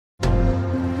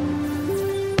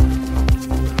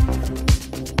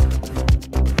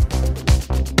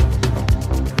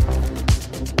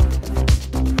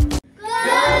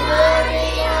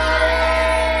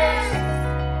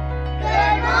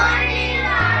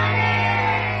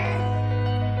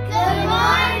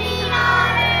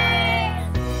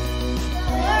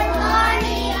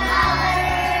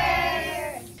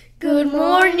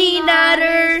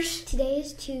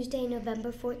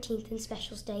November 14th and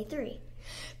Specials Day 3.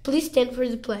 Please stand for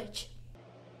the pledge.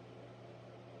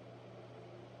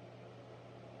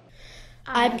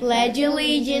 I pledge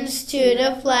allegiance to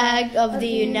the flag of the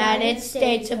United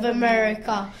States of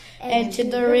America and to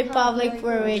the republic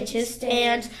for which it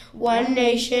stands, one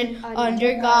nation,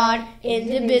 under God,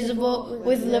 indivisible,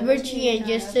 with liberty and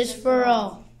justice for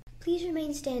all. Please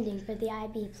remain standing for the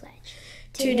IB pledge.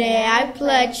 Today I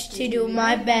pledge to do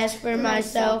my best for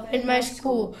myself and my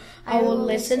school. I will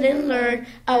listen and learn,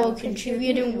 I will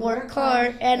contribute and work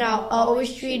hard, and I'll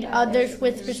always treat others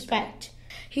with respect.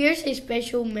 Here's a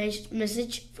special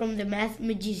message from the Math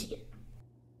Magician.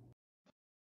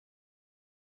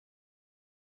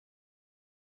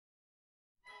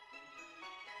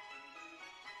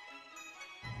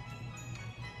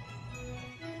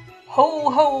 Ho,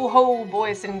 ho, ho,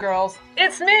 boys and girls.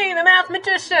 It's me, the Math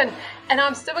Magician, and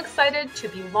I'm so excited to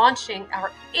be launching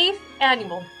our 8th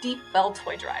annual Deep Well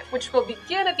Toy Drive, which will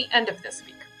begin at the end of this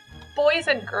week. Boys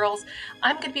and girls,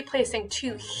 I'm going to be placing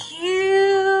 2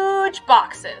 huge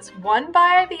boxes, one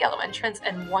by the yellow entrance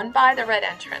and one by the red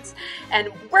entrance, and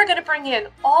we're going to bring in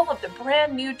all of the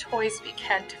brand new toys we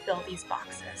can to fill these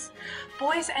boxes.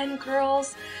 Boys and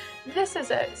girls, this is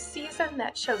a season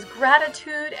that shows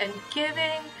gratitude and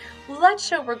giving. Let's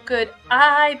show we're good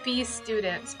IB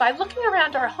students by looking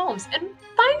around our homes and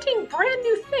finding brand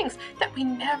new things that we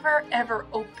never ever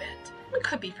opened. It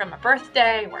could be from a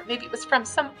birthday, or maybe it was from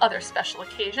some other special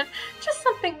occasion, just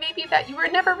something maybe that you were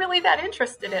never really that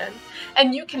interested in.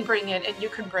 And you can bring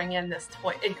in this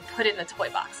toy, and you can put it in the toy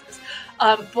boxes.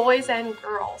 Boys and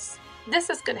girls, this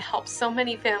is going to help so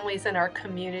many families in our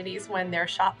communities when they're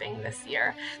shopping this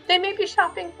year. They may be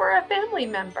shopping for a family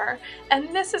member,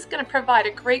 and this is going to provide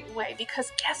a great way,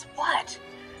 because guess what?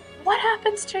 What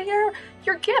happens to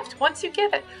your gift once you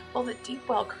give it? Well, the Deep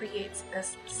Well creates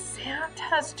this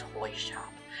Santa's toy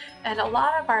shop. And a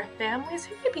lot of our families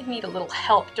who maybe need a little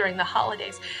help during the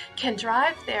holidays can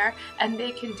drive there and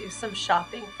they can do some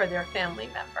shopping for their family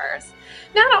members.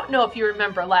 Now, I don't know if you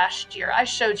remember last year, I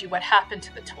showed you what happened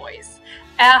to the toys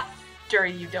after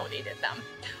you donated them.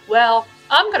 Well,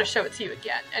 I'm going to show it to you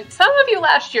again. And some of you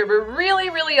last year were really,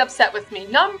 really upset with me.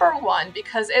 Number one,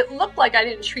 because it looked like I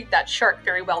didn't treat that shark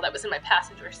very well that was in my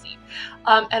passenger seat.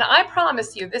 And I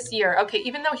promise you this year, okay,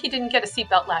 even though he didn't get a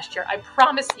seatbelt last year, I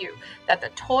promise you that the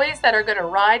toys that are going to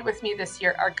ride with me this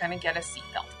year are going to get a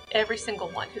seatbelt. Every single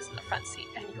one who's in the front seat,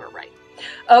 and you were right.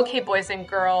 Okay, boys and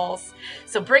girls,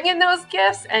 so bring in those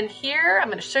gifts, and here I'm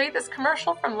going to show you this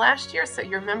commercial from last year so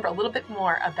you remember a little bit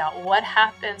more about what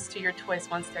happens to your toys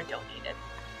once they're donated.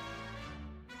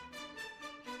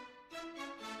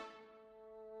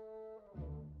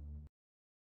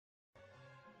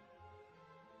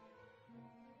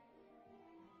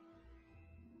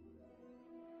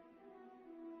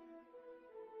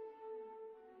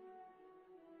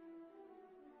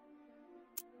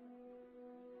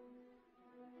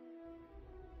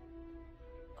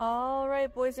 All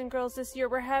right, boys and girls, this year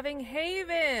we're having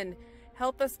Haven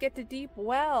help us get to Deep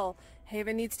Well.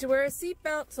 Haven needs to wear a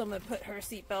seatbelt, so I'm going to put her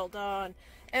seatbelt on.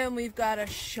 And we've got a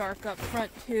shark up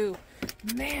front, too.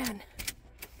 Man,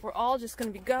 we're all just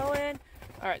going to be going.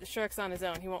 All right, the shark's on his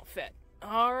own. He won't fit.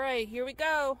 All right, here we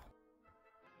go.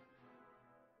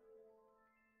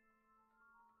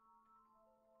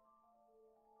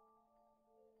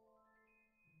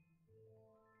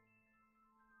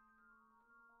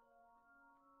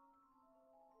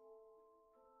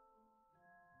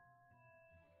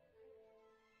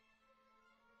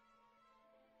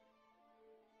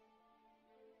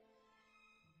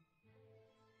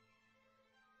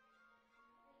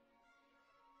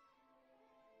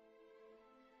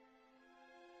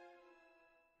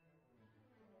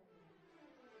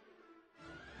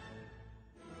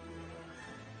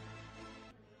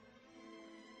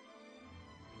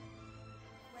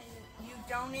 You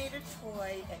donate a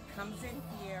toy, it comes in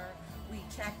here, we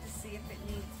check to see if it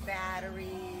needs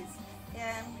batteries,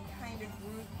 and we kind of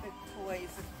group the toys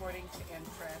according to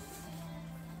interest.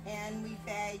 And we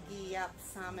baggie up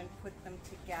some and put them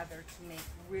together to make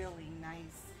really nice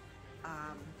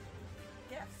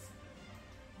gifts.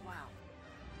 Wow.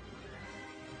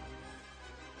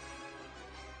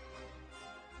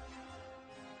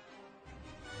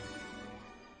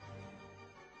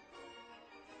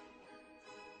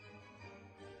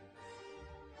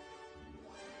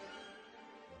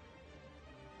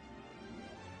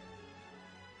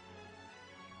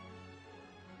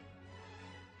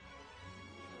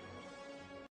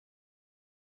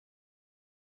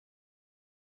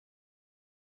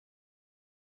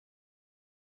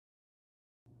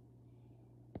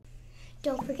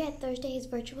 Don't forget, Thursday is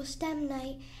virtual STEM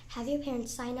night. Have your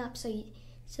parents sign up so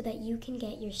so that you can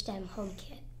get your STEM home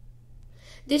kit.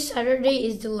 This Saturday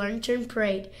is the Lantern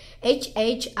Parade.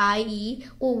 HHIE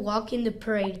will walk in the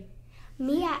parade.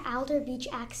 Me at Alder Beach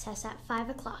Access at 5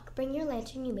 o'clock. Bring your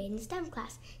lantern you made in STEM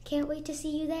class. Can't wait to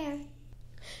see you there.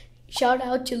 Shout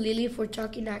out to Lily for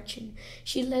talking action.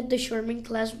 She led the Shoreman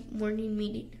class morning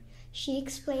meeting. She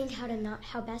explained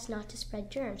how best not to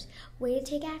spread germs. Way to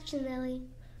take action, Lily.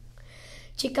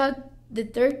 Check out the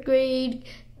 3rd grade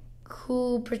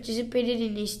who participated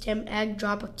in a STEM Ag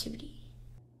Drop activity.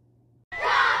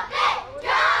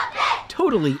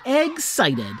 Totally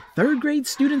egg-cited. 3rd grade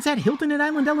students at Hilton Head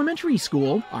Island Elementary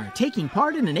School are taking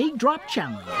part in an egg drop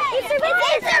challenge. It survived!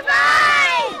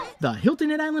 The Hilton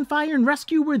Head Island Fire and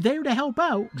Rescue were there to help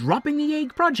out, dropping the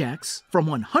egg projects from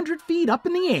 100 feet up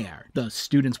in the air. The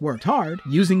students worked hard,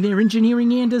 using their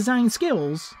engineering and design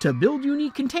skills to build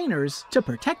unique containers to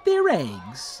protect their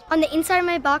eggs. On the inside of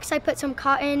my box, I put some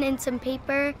cotton and some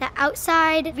paper. The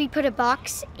outside, we put a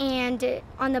box, and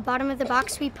on the bottom of the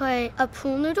box, we put a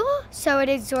pool noodle, so it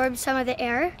absorbs some of the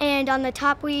air. And on the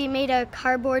top, we made a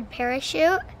cardboard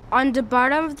parachute. On the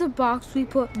bottom of the box, we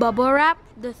put bubble wrap,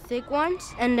 the thick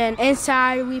ones, and then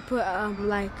inside we put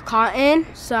like cotton,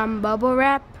 some bubble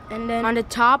wrap, and then on the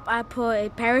top I put a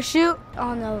parachute.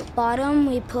 On the bottom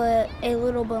we put a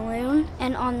little balloon,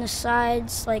 and on the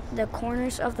sides, like the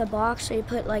corners of the box, we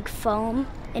put like foam,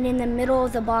 and in the middle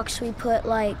of the box we put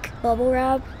like bubble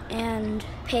wrap and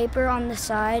paper on the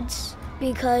sides,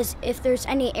 because if there's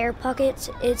any air pockets,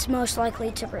 it's most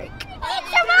likely to break.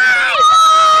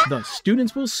 The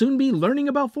students will soon be learning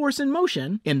about force and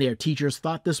motion, and their teachers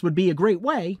thought this would be a great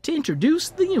way to introduce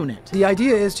the unit. The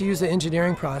idea is to use the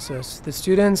engineering process. The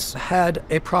students had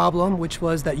a problem, which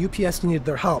was that UPS needed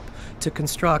their help to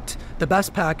construct the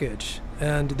best package,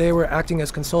 and they were acting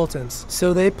as consultants.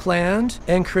 So they planned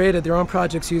and created their own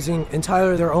projects using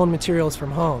entirely their own materials from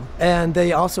home. And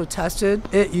they also tested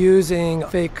it using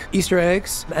fake Easter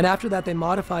eggs, and after that they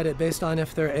modified it based on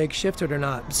if their egg shifted or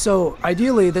not. So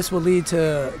ideally this will lead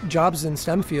to jobs in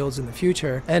STEM fields in the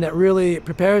future, and it really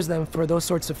prepares them for those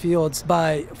sorts of fields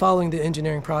by following the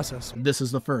engineering process. This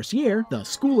is the first year the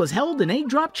school has held an egg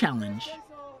drop challenge.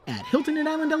 At Hilton Head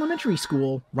Island Elementary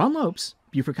School, Ron Lopes,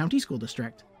 Beaufort County School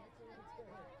District.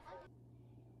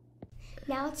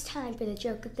 Now it's time for the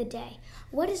joke of the day.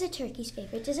 What is a turkey's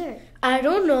favorite dessert? I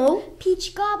don't know.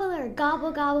 Peach gobbler.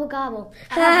 Gobble, gobble, gobble.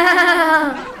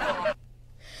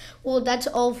 Well, that's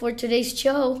all for today's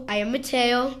show. I am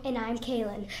Mateo. And I'm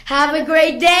Kaylin. Have a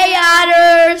great day,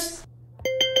 Otters!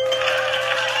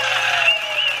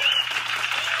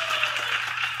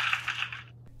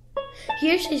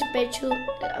 Here's a special...